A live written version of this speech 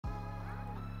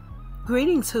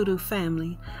Greetings, Hoodoo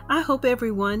family. I hope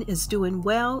everyone is doing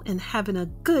well and having a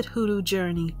good Hoodoo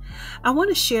journey. I want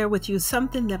to share with you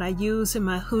something that I use in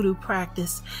my Hoodoo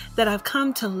practice that I've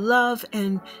come to love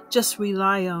and just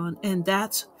rely on, and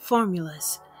that's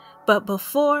formulas. But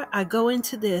before I go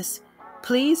into this,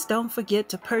 please don't forget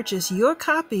to purchase your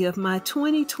copy of my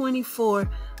 2024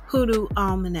 Hoodoo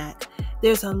Almanac.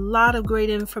 There's a lot of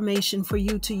great information for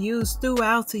you to use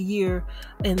throughout the year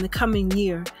and the coming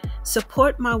year.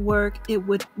 Support my work. It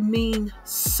would mean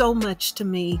so much to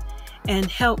me and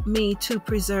help me to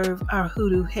preserve our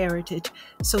Hoodoo heritage.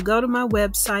 So go to my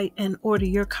website and order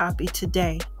your copy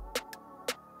today.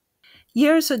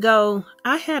 Years ago,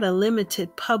 I had a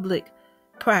limited public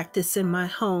practice in my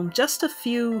home, just a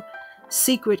few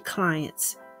secret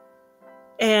clients.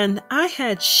 And I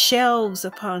had shelves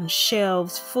upon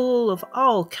shelves full of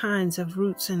all kinds of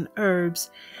roots and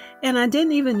herbs, and I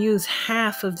didn't even use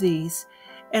half of these.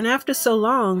 And after so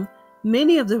long,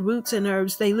 many of the roots and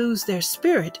herbs, they lose their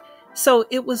spirit. So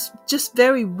it was just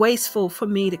very wasteful for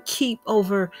me to keep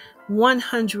over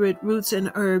 100 roots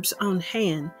and herbs on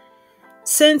hand.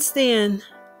 Since then,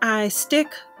 I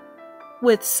stick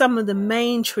with some of the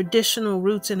main traditional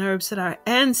roots and herbs that our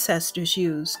ancestors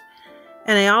used.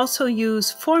 And I also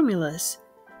use formulas.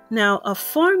 Now, a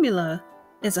formula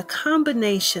is a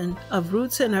combination of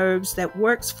roots and herbs that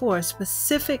works for a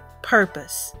specific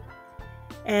purpose.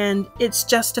 And it's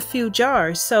just a few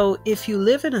jars. So if you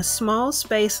live in a small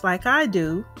space like I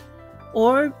do,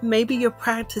 or maybe you're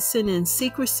practicing in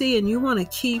secrecy and you want to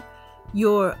keep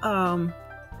your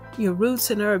roots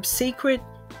and herbs secret,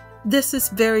 this is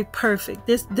very perfect.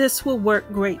 This will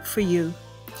work great for you.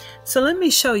 So let me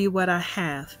show you what I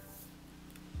have.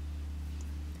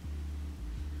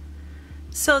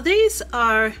 So these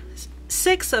are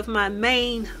 6 of my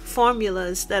main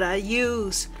formulas that I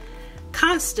use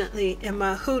constantly in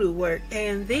my Hoodoo work.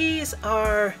 And these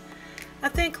are, I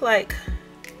think, like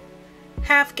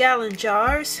half-gallon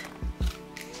jars.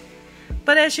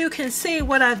 But as you can see,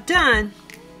 what I've done,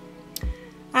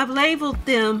 I've labeled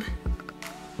them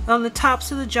on the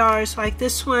tops of the jars. Like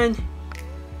this one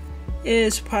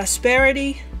is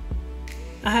prosperity.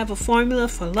 I have a formula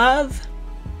for love.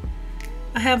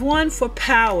 I have one for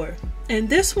power, and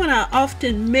this one I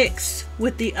often mix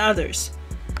with the others.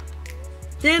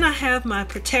 Then I have my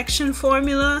protection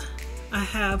formula, I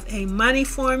have a money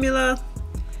formula,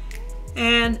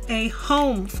 and a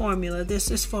home formula.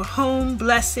 This is for home,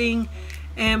 blessing,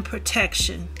 and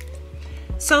protection.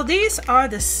 So these are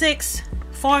the 6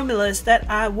 formulas that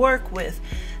I work with.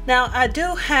 Now I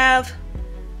do have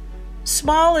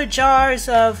smaller jars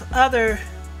of other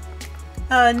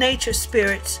nature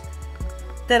spirits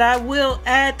that I will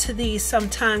add to these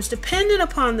sometimes, depending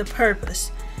upon the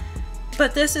purpose.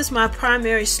 But this is my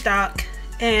primary stock,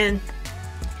 and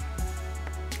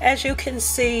as you can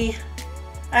see,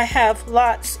 I have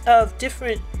lots of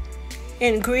different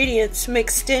ingredients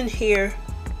mixed in here.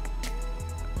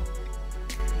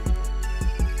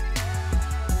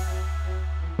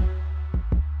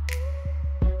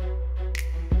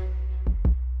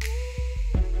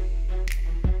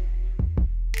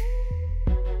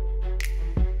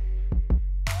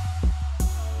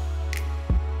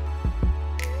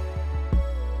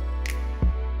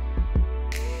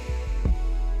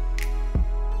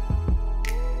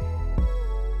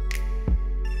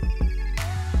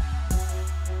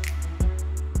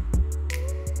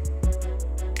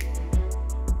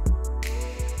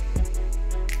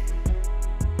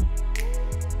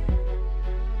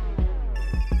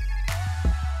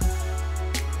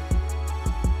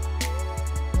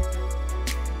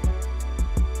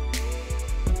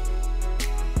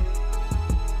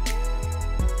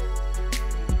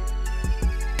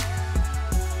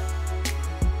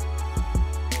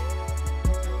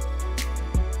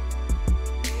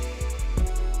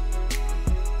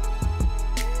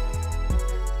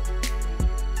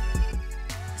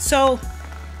 So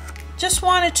just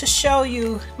wanted to show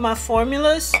you my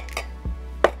formulas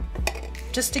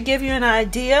just to give you an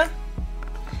idea.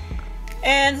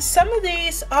 And some of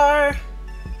these are,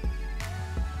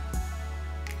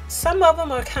 some of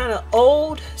them are kind of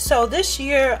old. So this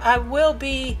year I will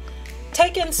be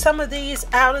taking some of these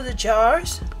out of the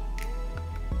jars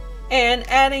and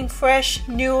adding fresh,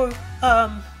 newer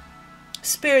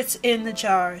spirits in the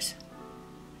jars.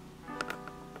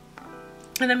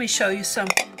 And let me show you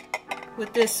something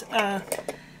with this,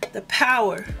 the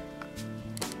power.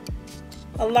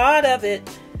 A lot of it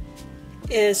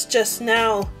is just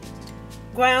now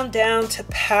ground down to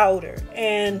powder,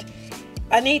 and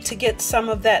I need to get some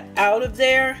of that out of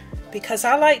there because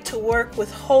I like to work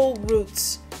with whole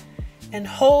roots and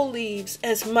whole leaves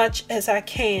as much as I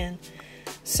can.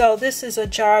 So this is a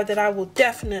jar that I will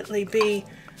definitely be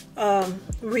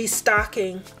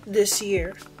restocking this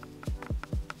year.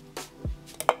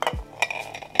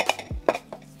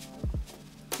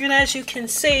 And as you can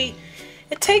see,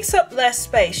 it takes up less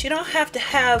space. You don't have to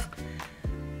have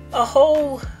a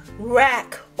whole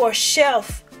rack or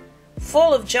shelf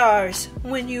full of jars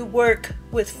when you work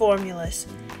with formulas.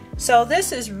 So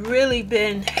this has really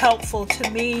been helpful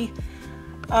to me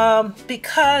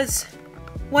because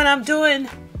when I'm doing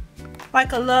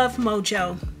like a love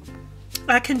mojo,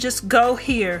 I can just go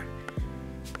here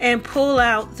and pull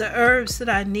out the herbs that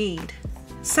I need.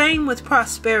 Same with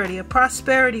prosperity, a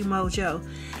prosperity mojo,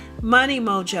 money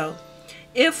mojo.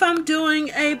 If I'm doing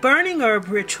a burning herb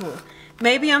ritual,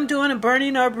 maybe I'm doing a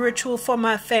burning herb ritual for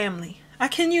my family, I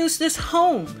can use this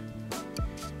home.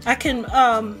 I can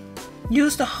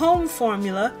use the home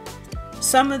formula,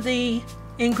 some of the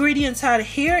ingredients out of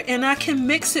here, and I can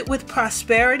mix it with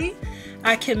prosperity.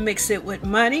 I can mix it with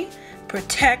money,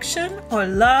 protection, or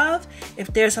love.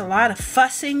 If there's a lot of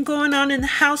fussing going on in the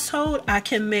household, I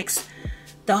can mix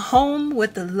the home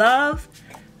with the love.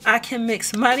 I can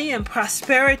mix money and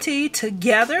prosperity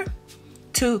together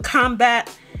to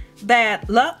combat bad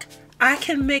luck. I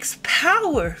can mix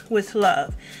power with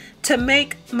love to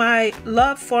make my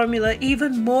love formula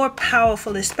even more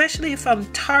powerful, especially if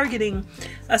I'm targeting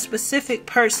a specific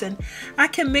person. I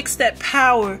can mix that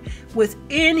power with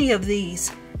any of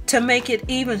these to make it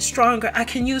even stronger. I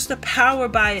can use the power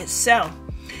by itself.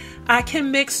 I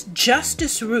can mix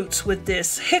justice roots with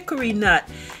this, hickory nut,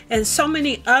 and so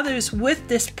many others with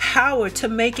this power to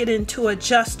make it into a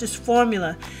justice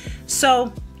formula.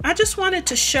 So I just wanted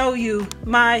to show you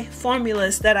my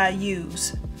formulas that I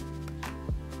use.